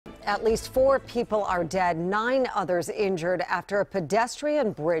At least 4 people are dead, 9 others injured after a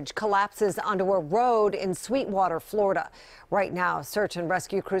pedestrian bridge collapses onto a road in Sweetwater, Florida. Right now, search and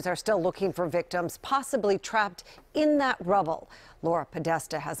rescue crews are still looking for victims, possibly trapped in that rubble. Laura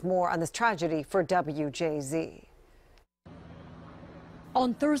Podesta has more on this tragedy for WJZ.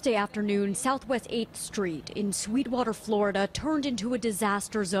 On Thursday afternoon, Southwest 8th Street in Sweetwater, Florida, turned into a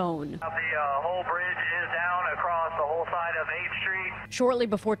disaster zone. The whole bridge is down across the whole side of 8th Street. Shortly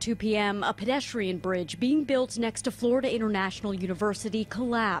before 2 p.m., a pedestrian bridge being built next to Florida International University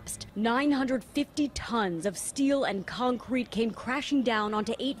collapsed. 950 tons of steel and concrete came crashing down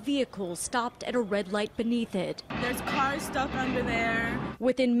onto 8 vehicles stopped at a red light beneath it. There's cars stuck under there.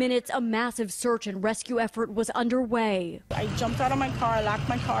 Within minutes, a massive search and rescue effort was underway. I jumped out of my car, locked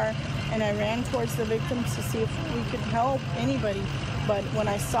my car, and I ran towards the victims to see if we could help anybody. But when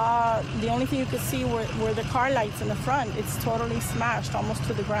I saw, the only thing you could see were the car lights in the front. It's totally smashed, almost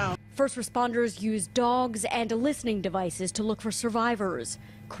to the ground. First responders used dogs and listening devices to look for survivors.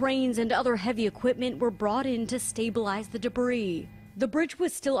 Cranes and other heavy equipment were brought in to stabilize the debris. The bridge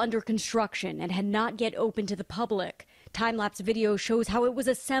was still under construction and had not yet opened to the public. Time-lapse video shows how it was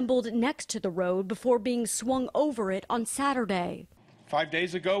assembled next to the road before being swung over it on Saturday. 5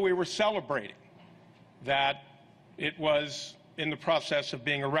 days ago, we were celebrating that it was in the process of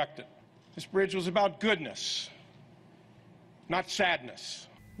being erected. This bridge was about goodness, not sadness.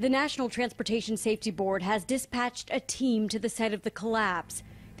 The National Transportation Safety Board has dispatched a team to the site of the collapse.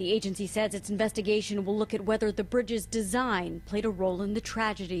 The agency says its investigation will look at whether the bridge's design played a role in the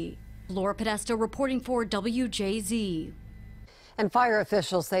tragedy. Laura Podesta reporting for WJZ. And fire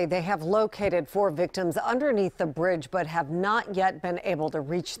officials say they have located 4 victims underneath the bridge, but have not yet been able to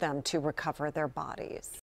reach them to recover their bodies.